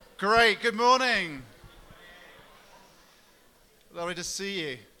Great, good morning. Lovely to see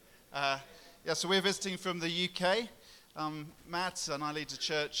you. So we're visiting from the UK. Matt and I lead a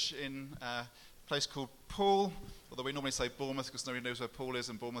church in a place called Poole, although we normally say Bournemouth because nobody knows where Poole is,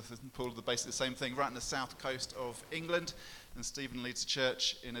 and Bournemouth and Poole are basically the same thing, right on the south coast of England. And Stephen leads a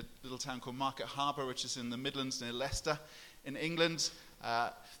church in a little town called Market Harbour, which is in the Midlands near Leicester in England.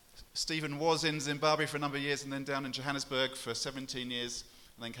 Stephen was in Zimbabwe for a number of years and then down in Johannesburg for 17 years.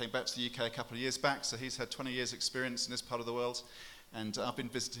 And then came back to the UK a couple of years back, so he's had 20 years experience in this part of the world, and I've been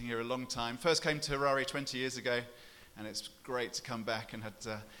visiting here a long time. First came to Harare 20 years ago, and it's great to come back, and had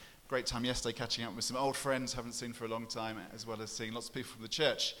a great time yesterday catching up with some old friends haven't seen for a long time, as well as seeing lots of people from the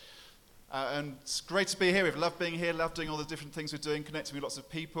church. And it's great to be here. We've loved being here, loved doing all the different things we're doing, connecting with lots of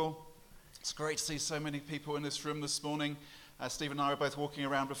people. It's great to see so many people in this room this morning. Steve and I were both walking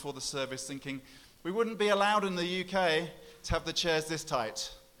around before the service thinking, we wouldn't be allowed in the UK to have the chairs this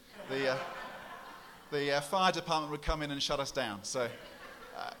tight. The fire department would come in and shut us down. So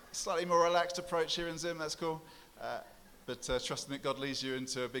slightly more relaxed approach here in Zim, that's cool. But trusting that God leads you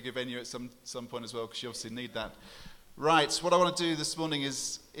into a bigger venue at some point as well, because you obviously need that. Right, what I want to do this morning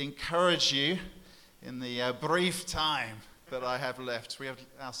is encourage you in the brief time that I have left. We have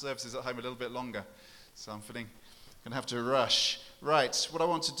our services at home a little bit longer, so I'm feeling going to have to rush. Right, what I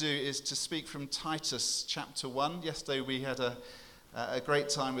want to do is to speak from Titus chapter 1. Yesterday we had a great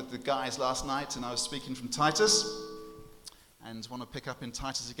time with the guys last night, and I was speaking from Titus, and want to pick up in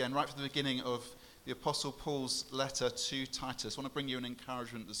Titus again, right from the beginning of the Apostle Paul's letter to Titus. I want to bring you an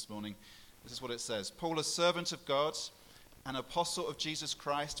encouragement this morning. This is what it says. Paul, a servant of God, an apostle of Jesus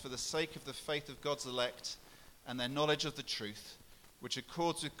Christ, for the sake of the faith of God's elect and their knowledge of the truth, which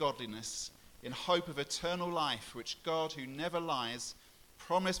accords with godliness, in hope of eternal life, which God, who never lies,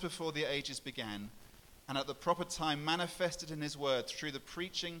 promised before the ages began, and at the proper time manifested in his word through the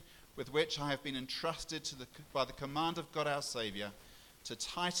preaching with which I have been entrusted by the command of God our Saviour, to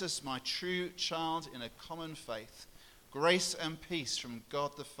Titus, my true child in a common faith, grace and peace from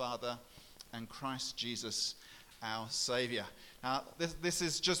God the Father and Christ Jesus our Saviour. Now, this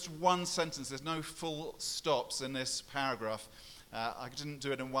is just one sentence. There's no full stops in this paragraph. I didn't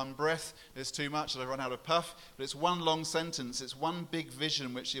do it in one breath. It's too much, I'll run out of puff. But it's one long sentence. It's one big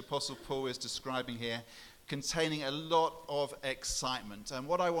vision which the Apostle Paul is describing here, containing a lot of excitement. And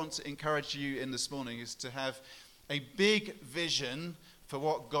what I want to encourage you in this morning is to have a big vision for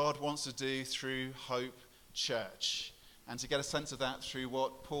what God wants to do through Hope Church, and to get a sense of that through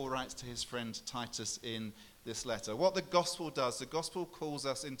what Paul writes to his friend Titus in this letter. What the gospel does, the gospel calls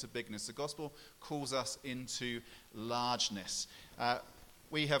us into bigness. The gospel calls us into largeness.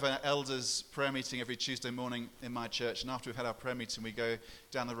 We have an elders prayer meeting every Tuesday morning in my church, and after we've had our prayer meeting, we go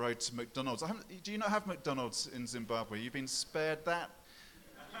down the road to McDonald's. Do you not have McDonald's in Zimbabwe? You've been spared that?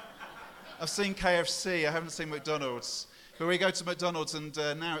 I've seen KFC, I haven't seen McDonald's. But we go to McDonald's, and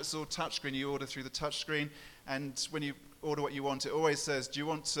now it's all touchscreen. You order through the touchscreen, and when you order what you want, it always says, do you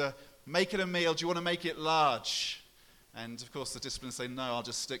want to make it a meal? Do you want to make it large? And of course the disciplines say, no, I'll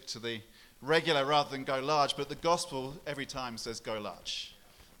just stick to the regular rather than go large. But the gospel every time says go large.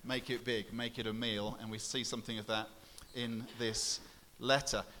 Make it big, make it a meal. And we see something of that in this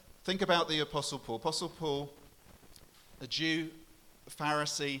letter. Think about the Apostle Paul. Apostle Paul, a Jew, a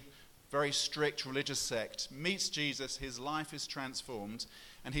Pharisee, very strict religious sect, meets Jesus, his life is transformed,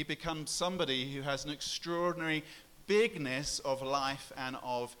 and he becomes somebody who has an extraordinary bigness of life and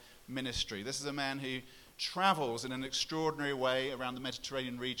of ministry. This is a man who travels in an extraordinary way around the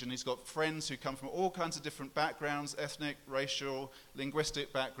Mediterranean region. He's got friends who come from all kinds of different backgrounds, ethnic, racial,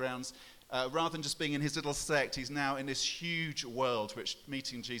 linguistic backgrounds. Rather than just being in his little sect, he's now in this huge world which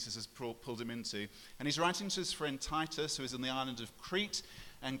meeting Jesus has pulled him into. And he's writing to his friend Titus, who is in the island of Crete.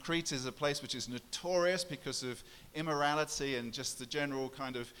 And Crete is a place which is notorious because of immorality and just the general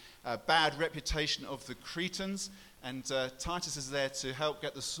kind of bad reputation of the Cretans. And Titus is there to help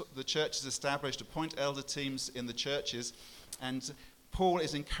get the churches established, appoint elder teams in the churches. And Paul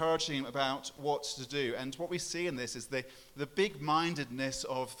is encouraging him about what to do. And what we see in this is the big-mindedness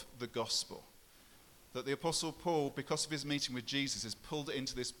of the gospel. That the Apostle Paul, because of his meeting with Jesus, is pulled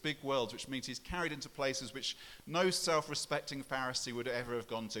into this big world, which means he's carried into places which no self-respecting Pharisee would ever have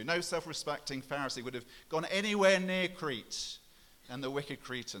gone to. No self-respecting Pharisee would have gone anywhere near Crete and the wicked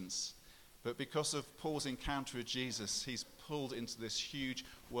Cretans. But because of Paul's encounter with Jesus, he's pulled into this huge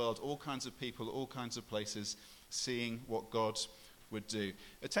world, all kinds of people, all kinds of places, seeing what God would do.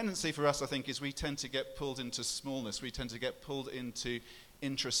 A tendency for us, I think, is we tend to get pulled into smallness. We tend to get pulled into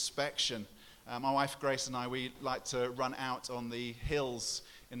introspection. My wife Grace and I, we like to run out on the hills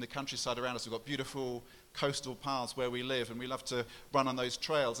in the countryside around us. We've got beautiful coastal paths where we live, and we love to run on those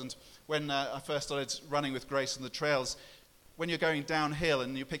trails. And when I first started running with Grace on the trails, when you're going downhill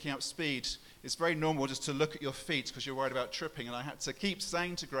and you're picking up speed, it's very normal just to look at your feet because you're worried about tripping. And I had to keep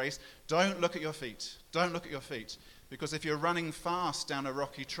saying to Grace, don't look at your feet. Don't look at your feet. Because if you're running fast down a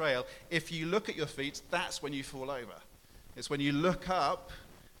rocky trail, if you look at your feet, that's when you fall over. It's when you look up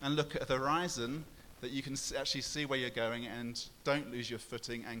and look at the horizon that you can actually see where you're going and don't lose your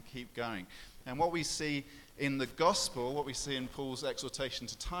footing and keep going. And what we see in the gospel, what we see in Paul's exhortation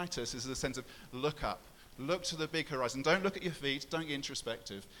to Titus is the sense of look up. Look to the big horizon. Don't look at your feet. Don't get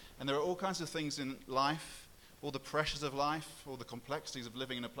introspective. And there are all kinds of things in life, all the pressures of life, all the complexities of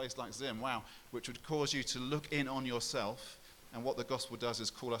living in a place like Zim, which would cause you to look in on yourself. And what the gospel does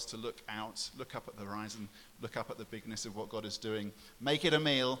is call us to look out, look up at the horizon, look up at the bigness of what God is doing. Make it a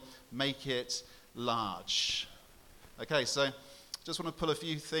meal, make it large. Okay, so just want to pull a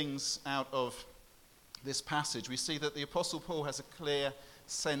few things out of this passage. We see that the Apostle Paul has a clear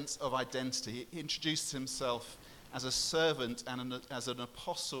sense of identity. He introduces himself as a servant and as an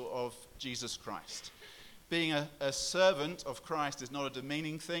apostle of Jesus Christ. Being a servant of Christ is not a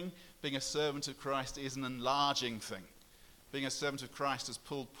demeaning thing. Being a servant of Christ is an enlarging thing. Being a servant of Christ has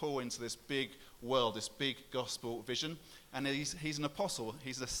pulled Paul into this big world, this big gospel vision. And he's an apostle.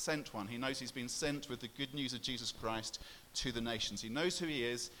 He's a sent one. He knows he's been sent with the good news of Jesus Christ to the nations. He knows who he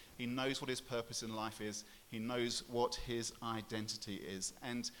is. He knows what his purpose in life is. He knows what his identity is.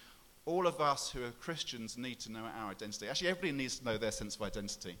 And all of us who are Christians need to know our identity. Actually, everybody needs to know their sense of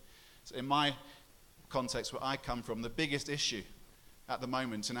identity. So in my context where I come from, the biggest issue at the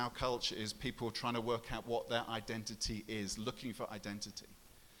moment in our culture is people trying to work out what their identity is, looking for identity.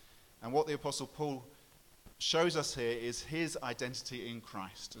 And what the Apostle Paul shows us here is his identity in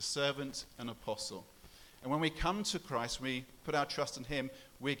Christ, a servant and apostle. And when we come to Christ, we put our trust in him,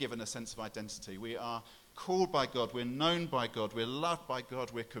 we're given a sense of identity. We are called by God, we're known by God, we're loved by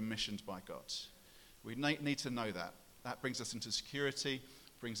God, we're commissioned by God. We need to know that. That brings us into security,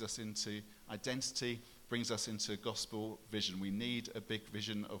 brings us into identity, brings us into gospel vision. We need a big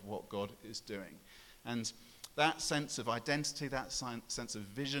vision of what God is doing. And that sense of identity, that sense of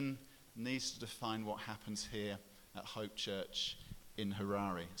vision needs to define what happens here at Hope Church in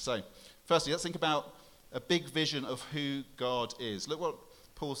Harare. So, firstly, let's think about a big vision of who God is. Look what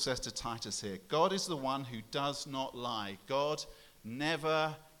Paul says to Titus here. God is the one who does not lie. God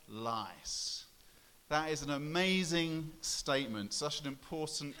never lies. That is an amazing statement, such an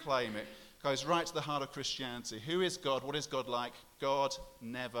important claim. It goes right to the heart of Christianity. Who is God? What is God like? God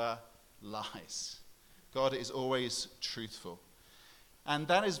never lies. God is always truthful. And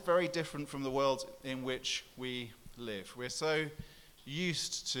that is very different from the world in which we live. We're so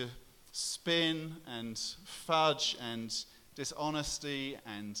used to spin and fudge and dishonesty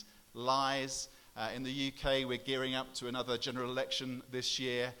and lies. In the UK, we're gearing up to another general election this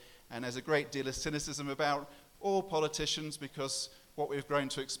year, and there's a great deal of cynicism about all politicians because what we've grown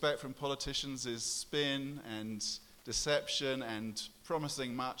to expect from politicians is spin and deception and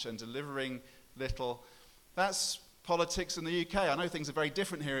promising much and delivering little. That's politics in the UK. I know things are very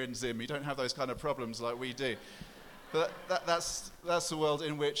different here in Zim. You don't have those kind of problems like we do. But that's the world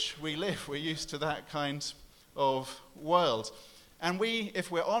in which we live. We're used to that kind of world. And we,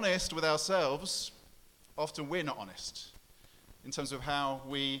 if we're honest with ourselves, often we're not honest in terms of how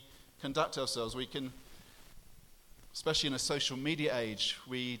we conduct ourselves. We can, especially in a social media age,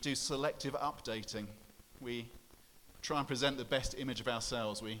 we do selective updating. We try and present the best image of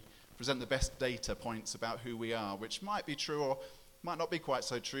ourselves. We present the best data points about who we are, which might be true or might not be quite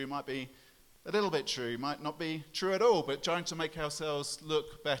so true, might be a little bit true, might not be true at all, but trying to make ourselves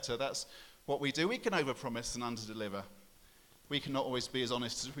look better. That's what we do. We can overpromise and underdeliver. We cannot always be as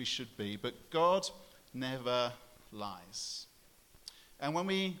honest as we should be, but God never lies. And when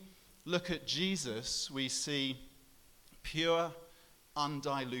we look at Jesus, we see pure,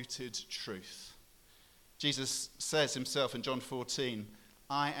 undiluted truth. Jesus says himself in John 14,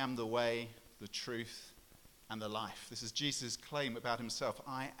 I am the way, the truth, and the life. This is Jesus' claim about himself.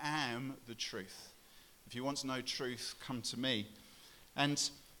 I am the truth. If you want to know truth, come to me. And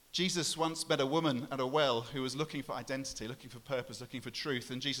Jesus once met a woman at a well who was looking for identity, looking for purpose, looking for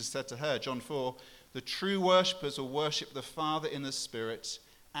truth. And Jesus said to her, John 4, the true worshippers will worship the Father in the Spirit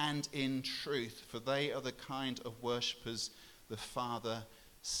and in truth, for they are the kind of worshippers the Father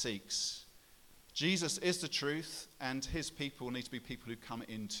seeks. Jesus is the truth, and his people need to be people who come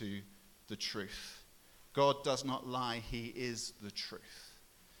into the truth. God does not lie, he is the truth.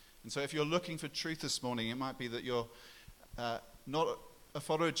 And so if you're looking for truth this morning, it might be that you're not a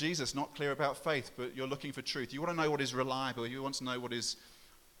follower of Jesus, not clear about faith, but you're looking for truth. You want to know what is reliable, you want to know what is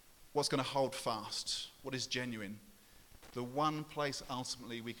what's going to hold fast, what is genuine. The one place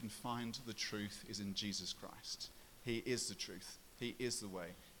ultimately we can find the truth is in Jesus Christ. He is the truth. He is the way.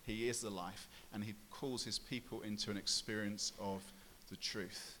 He is the life. And he calls his people into an experience of the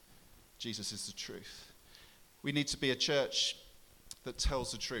truth. Jesus is the truth. We need to be a church that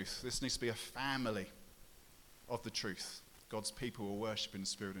tells the truth. This needs to be a family of the truth. God's people will worship in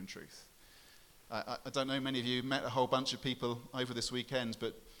spirit and truth. I don't know, many of you met a whole bunch of people over this weekend,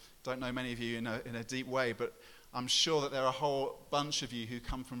 but don't know many of you in a deep way, but I'm sure that there are a whole bunch of you who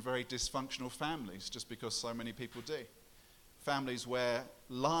come from very dysfunctional families, just because so many people do. Families where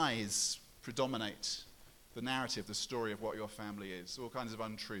lies predominate the narrative, the story of what your family is, all kinds of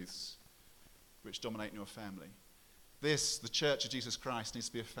untruths which dominate in your family. This, the Church of Jesus Christ, needs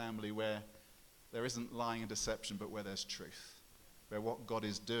to be a family where there isn't lying and deception, but where there's truth, where what God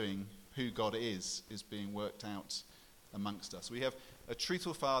is doing, who God is being worked out amongst us. We have a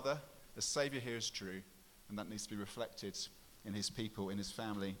truthful Father, a Saviour here is true, and that needs to be reflected in his people, in his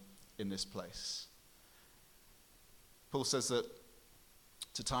family, in this place. Paul says that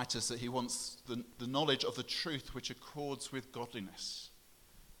to Titus that he wants the knowledge of the truth which accords with godliness.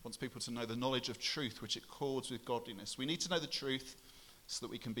 He wants people to know the knowledge of truth which accords with godliness. We need to know the truth so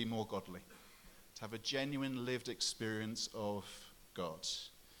that we can be more godly, to have a genuine lived experience of God.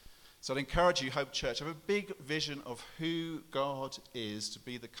 So I'd encourage you, Hope Church, have a big vision of who God is to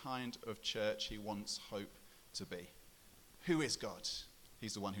be the kind of church he wants Hope to be. Who is God?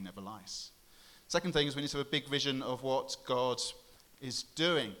 He's the one who never lies. Second thing is we need to have a big vision of what God is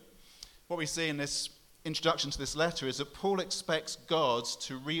doing. What we see in this introduction to this letter is that Paul expects God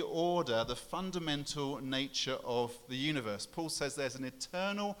to reorder the fundamental nature of the universe. Paul says there's an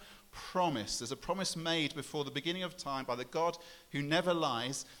eternal promise. There's a promise made before the beginning of time by the God who never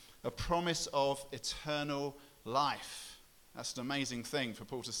lies, a promise of eternal life. That's an amazing thing for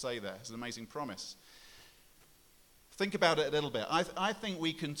Paul to say there. It's an amazing promise. Think about it a little bit. I think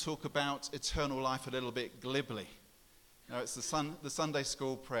we can talk about eternal life a little bit glibly. You know, it's the Sunday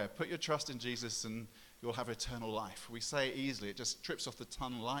school prayer. Put your trust in Jesus and you'll have eternal life. We say it easily. It just trips off the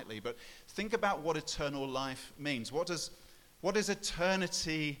tongue lightly. But think about what eternal life means. What does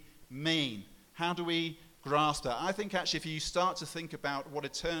eternity mean? How do we grasp that? I think actually if you start to think about what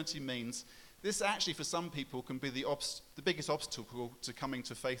eternity means, this actually for some people can be the biggest obstacle to coming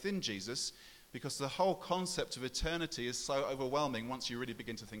to faith in Jesus, because the whole concept of eternity is so overwhelming once you really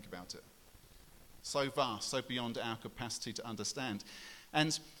begin to think about it. So vast, so beyond our capacity to understand.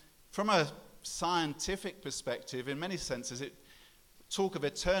 And from a scientific perspective, in many senses, talk of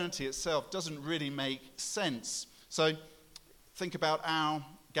eternity itself doesn't really make sense. So think about our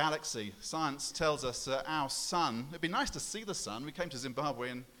galaxy. Science tells us that our sun, it'd be nice to see the sun. We came to Zimbabwe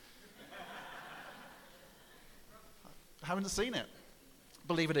and haven't seen it.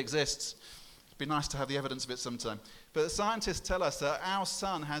 Believe it exists. It'd be nice to have the evidence of it sometime. But the scientists tell us that our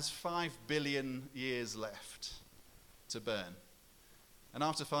sun has 5 billion years left to burn. And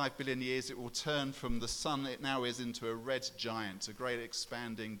after 5 billion years, it will turn from the sun it now is into a red giant, a great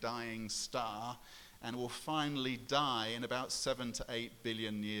expanding, dying star, and will finally die in about 7 to 8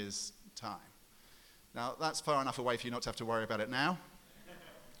 billion years' time. Now, that's far enough away for you not to have to worry about it now.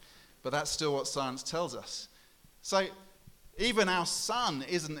 But that's still what science tells us. So, even our sun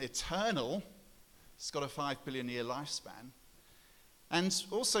isn't eternal. It's got a 5 billion year lifespan. And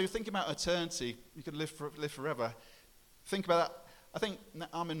also, think about eternity. You could live forever. Think about that. I think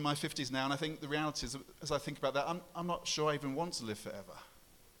I'm in my 50s now, and I think the reality is, as I think about that, I'm not sure I even want to live forever.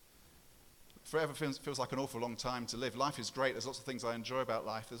 Forever feels like an awful long time to live. Life is great. There's lots of things I enjoy about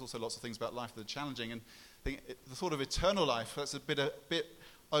life. There's also lots of things about life that are challenging. And the thought of eternal life, that's a bit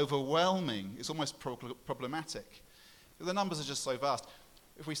overwhelming. It's almost problematic. The numbers are just so vast.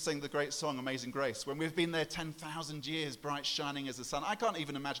 If we sing the great song, Amazing Grace, when we've been there 10,000 years, bright shining as the sun, I can't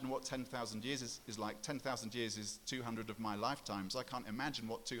even imagine what 10,000 years is like. 10,000 years is 200 of my lifetimes. I can't imagine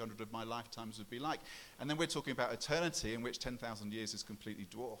what 200 of my lifetimes would be like. And then we're talking about eternity, in which 10,000 years is completely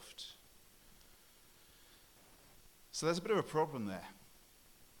dwarfed. So there's a bit of a problem there.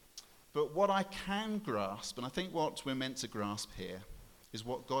 But what I can grasp, and I think what we're meant to grasp here, is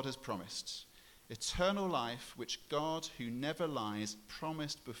what God has promised. Eternal life, which God, who never lies,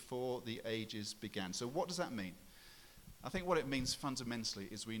 promised before the ages began. So what does that mean? I think what it means fundamentally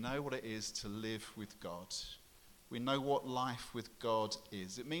is we know what it is to live with God. We know what life with God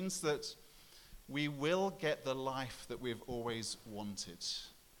is. It means that we will get the life that we've always wanted.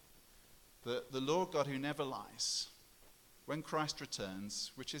 The Lord God, who never lies, when Christ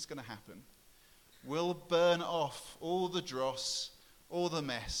returns, which is going to happen, will burn off all the dross, all the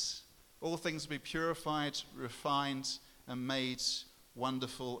mess. All things will be purified, refined, and made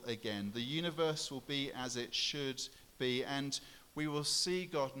wonderful again. The universe will be as it should be, and we will see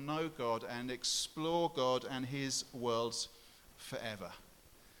God, know God, and explore God and his worlds forever.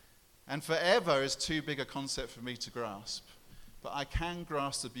 And forever is too big a concept for me to grasp. But I can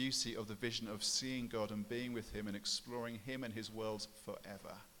grasp the beauty of the vision of seeing God and being with him and exploring him and his worlds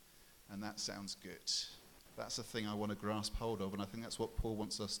forever. And that sounds good. That's the thing I want to grasp hold of, and I think that's what Paul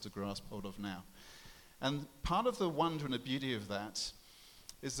wants us to grasp hold of now. And part of the wonder and the beauty of that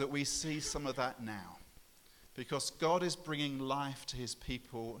is that we see some of that now. Because God is bringing life to his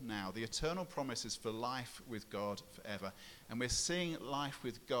people now. The eternal promise is for life with God forever. And we're seeing life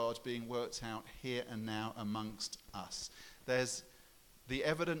with God being worked out here and now amongst us. There's the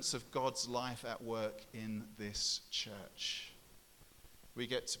evidence of God's life at work in this church. We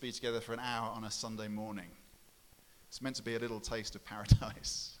get to be together for an hour on a Sunday morning. It's meant to be a little taste of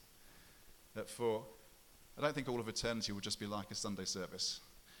paradise. I don't think all of eternity will just be like a Sunday service.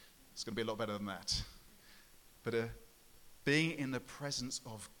 It's going to be a lot better than that. But being in the presence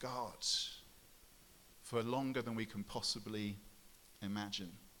of God for longer than we can possibly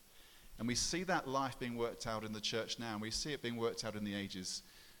imagine. And we see that life being worked out in the church now, and we see it being worked out in the ages.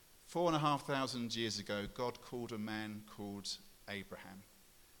 4,500 years ago, God called a man called Abraham,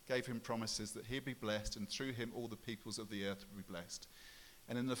 gave him promises that he'd be blessed, and through him all the peoples of the earth would be blessed.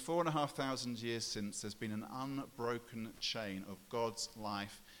 And in the 4,500 years since, there's been an unbroken chain of God's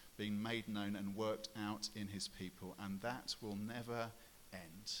life being made known and worked out in his people, and that will never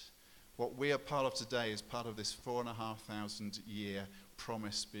end. What we are part of today is part of this 4,500 year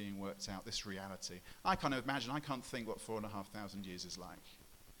promise being worked out, this reality. I can't think what 4,500 years is like.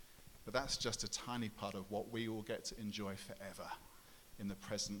 But that's just a tiny part of what we will get to enjoy forever in the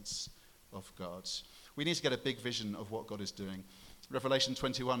presence of God. We need to get a big vision of what God is doing. Revelation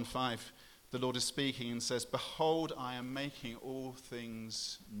 21:5, the Lord is speaking and says, "Behold, I am making all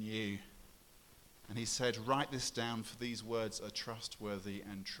things new." And he said, "Write this down, for these words are trustworthy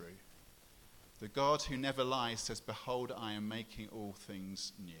and true." The God who never lies says, "Behold, I am making all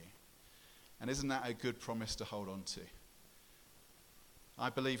things new." And isn't that a good promise to hold on to? I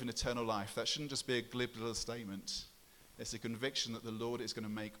believe in eternal life. That shouldn't just be a glib little statement. It's a conviction that the Lord is going to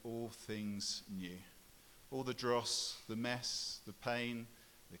make all things new. All the dross, the mess, the pain,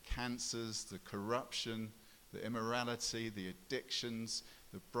 the cancers, the corruption, the immorality, the addictions,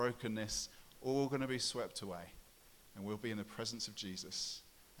 the brokenness, all going to be swept away. And we'll be in the presence of Jesus,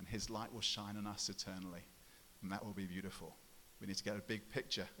 and his light will shine on us eternally. And that will be beautiful. We need to get a big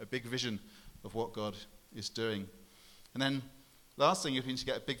picture, a big vision of what God is doing. And then, last thing, you need to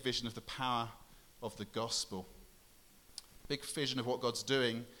get a big vision of the power of the gospel. Big vision of what God's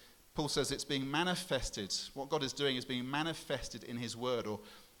doing. Paul says it's being manifested. What God is doing is being manifested in his word,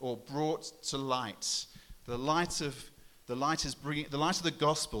 or brought to light. The light of the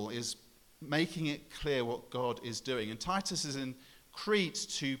gospel is making it clear what God is doing. And Titus is in Crete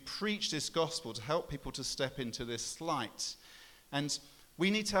to preach this gospel, to help people to step into this light. And we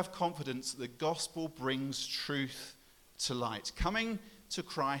need to have confidence that the gospel brings truth to light. Coming to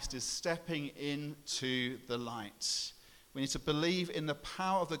Christ is stepping into the light. We need to believe in the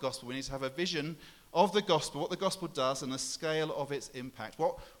power of the gospel. We need to have a vision of the gospel, what the gospel does, and the scale of its impact.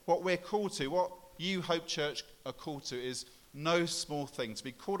 What we're called to, what you, Hope Church, are called to is no small thing. To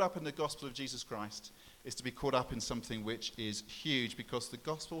be caught up in the gospel of Jesus Christ is to be caught up in something which is huge, because the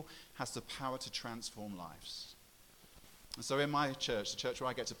gospel has the power to transform lives. And so in my church, the church where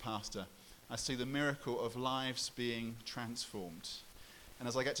I get to pastor, I see the miracle of lives being transformed. And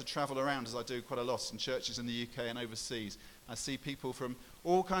as I get to travel around, as I do quite a lot in churches in the UK and overseas, I see people from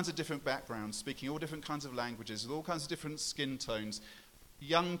all kinds of different backgrounds, speaking all different kinds of languages, with all kinds of different skin tones,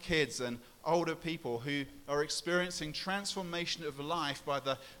 young kids and older people who are experiencing transformation of life by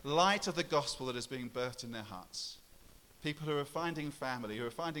the light of the gospel that is being birthed in their hearts. People who are finding family, who are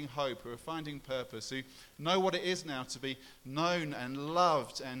finding hope, who are finding purpose, who know what it is now to be known and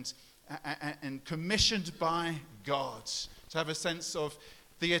loved and commissioned by God, to have a sense of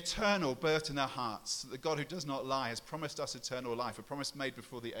the eternal birthed in their hearts. The God who does not lie has promised us eternal life, a promise made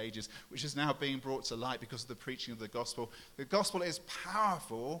before the ages, which is now being brought to light because of the preaching of the gospel. The gospel is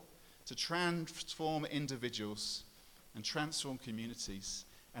powerful to transform individuals and transform communities,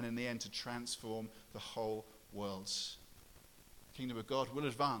 and in the end to transform the whole world. The kingdom of God will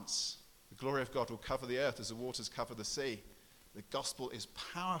advance. The glory of God will cover the earth as the waters cover the sea. The gospel is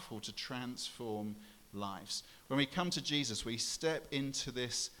powerful to transform lives. When we come to Jesus, we step into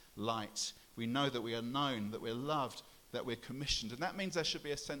this light. We know that we are known, that we're loved, that we're commissioned. And that means there should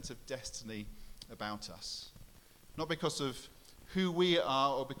be a sense of destiny about us. Not because of who we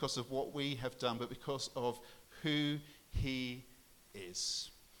are or because of what we have done, but because of who he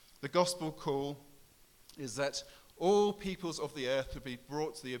is. The gospel call is that all peoples of the earth would be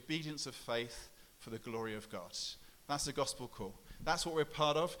brought to the obedience of faith for the glory of God. That's the gospel call. That's what we're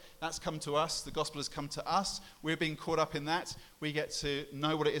part of. That's come to us. The gospel has come to us. We're being caught up in that. We get to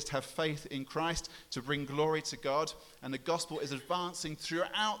know what it is to have faith in Christ, to bring glory to God. And the gospel is advancing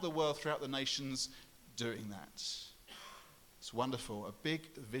throughout the world, throughout the nations, doing that. It's wonderful. A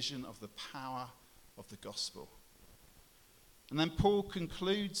big vision of the power of the gospel. And then Paul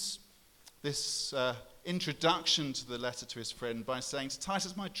concludes this introduction to the letter to his friend by saying, "To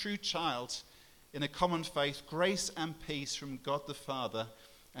Titus, my true child, in a common faith, grace and peace from God the Father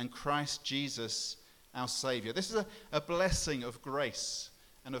and Christ Jesus, our Saviour." This is a blessing of grace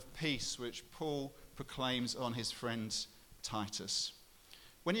and of peace which Paul proclaims on his friend Titus.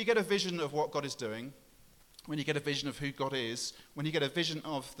 When you get a vision of what God is doing, when you get a vision of who God is, when you get a vision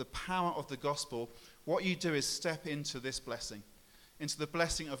of the power of the gospel, what you do is step into this blessing, into the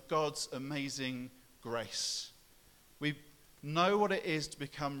blessing of God's amazing grace. We know what it is to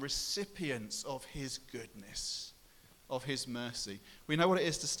become recipients of his goodness, of his mercy. We know what it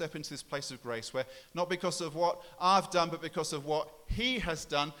is to step into this place of grace where not because of what I've done, but because of what he has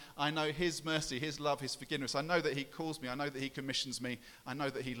done, I know his mercy, his love, his forgiveness. I know that he calls me. I know that he commissions me. I know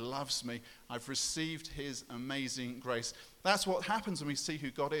that he loves me. I've received his amazing grace. That's what happens when we see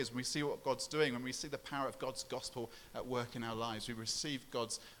who God is, when we see what God's doing, when we see the power of God's gospel at work in our lives. We receive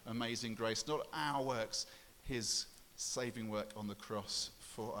God's amazing grace, not our works, his saving work on the cross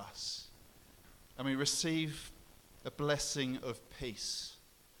for us. And we receive a blessing of peace.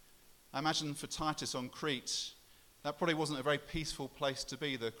 I imagine for Titus on Crete, that probably wasn't a very peaceful place to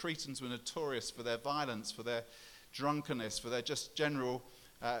be. The Cretans were notorious for their violence, for their drunkenness, for their just general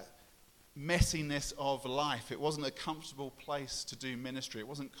messiness of life. It wasn't a comfortable place to do ministry. It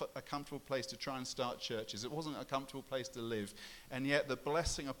wasn't a comfortable place to try and start churches. It wasn't a comfortable place to live. And yet the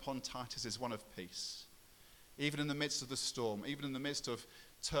blessing upon Titus is one of peace. Even in the midst of the storm, even in the midst of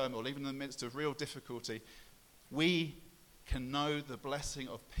turmoil, even in the midst of real difficulty, we can know the blessing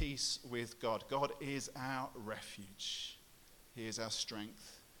of peace with God. God is our refuge. He is our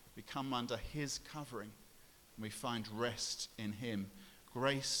strength. We come under his covering and we find rest in him.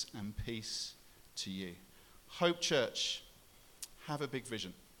 Grace and peace to you. Hope Church, have a big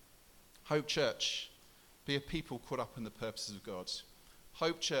vision. Hope Church, be a people caught up in the purposes of God.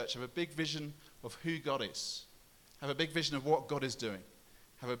 Hope Church, have a big vision of who God is. Have a big vision of what God is doing.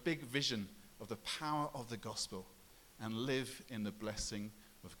 Have a big vision of the power of the gospel and live in the blessing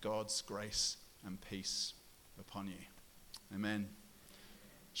of God's grace and peace upon you. Amen.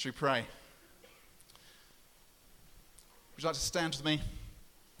 Should we pray? Would you like to stand with me?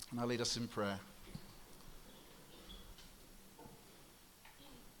 And I'll lead us in prayer.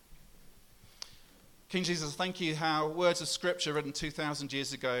 King Jesus, thank you how words of scripture written 2,000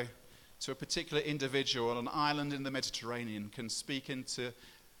 years ago to a particular individual on an island in the Mediterranean can speak into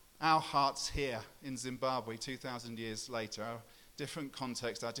our hearts here in Zimbabwe 2,000 years later, our different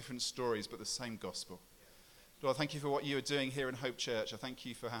context, our different stories, but the same gospel. Lord, thank you for what you are doing here in Hope Church. I thank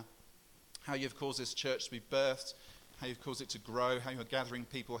you for how you've caused this church to be birthed, how you've caused it to grow, how you're gathering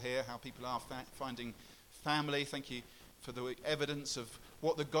people here, how people are finding family. Thank you for the evidence of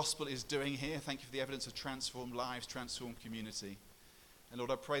what the gospel is doing here. Thank you for the evidence of transformed lives, transformed community. And Lord,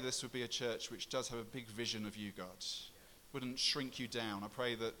 I pray this would be a church which does have a big vision of you, God. Wouldn't shrink you down. I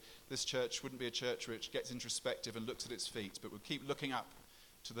pray that this church wouldn't be a church which gets introspective and looks at its feet, but would keep looking up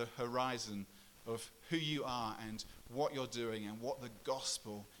to the horizon of who you are and what you're doing and what the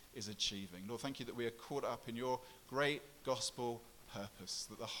gospel is achieving. Lord, thank you that we are caught up in your great gospel purpose,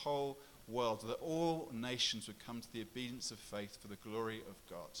 that the whole world, that all nations would come to the obedience of faith for the glory of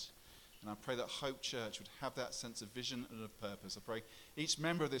God. And I pray that Hope Church would have that sense of vision and of purpose. I pray each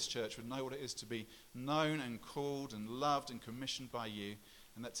member of this church would know what it is to be known and called and loved and commissioned by you,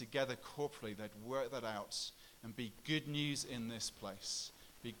 and that together corporately they'd work that out and be good news in this place,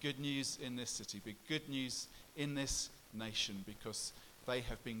 be good news in this city, be good news in this nation, because they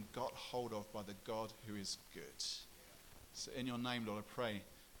have been got hold of by the God who is good. So in your name, Lord, I pray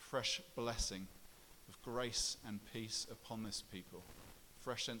fresh blessing of grace and peace upon this people.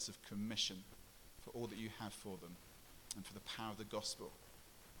 Fresh sense of commission for all that you have for them and for the power of the gospel.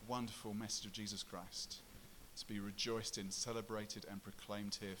 Wonderful message of Jesus Christ to be rejoiced in, celebrated and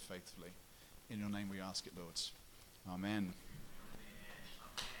proclaimed here faithfully. In your name we ask it, Lord. Amen.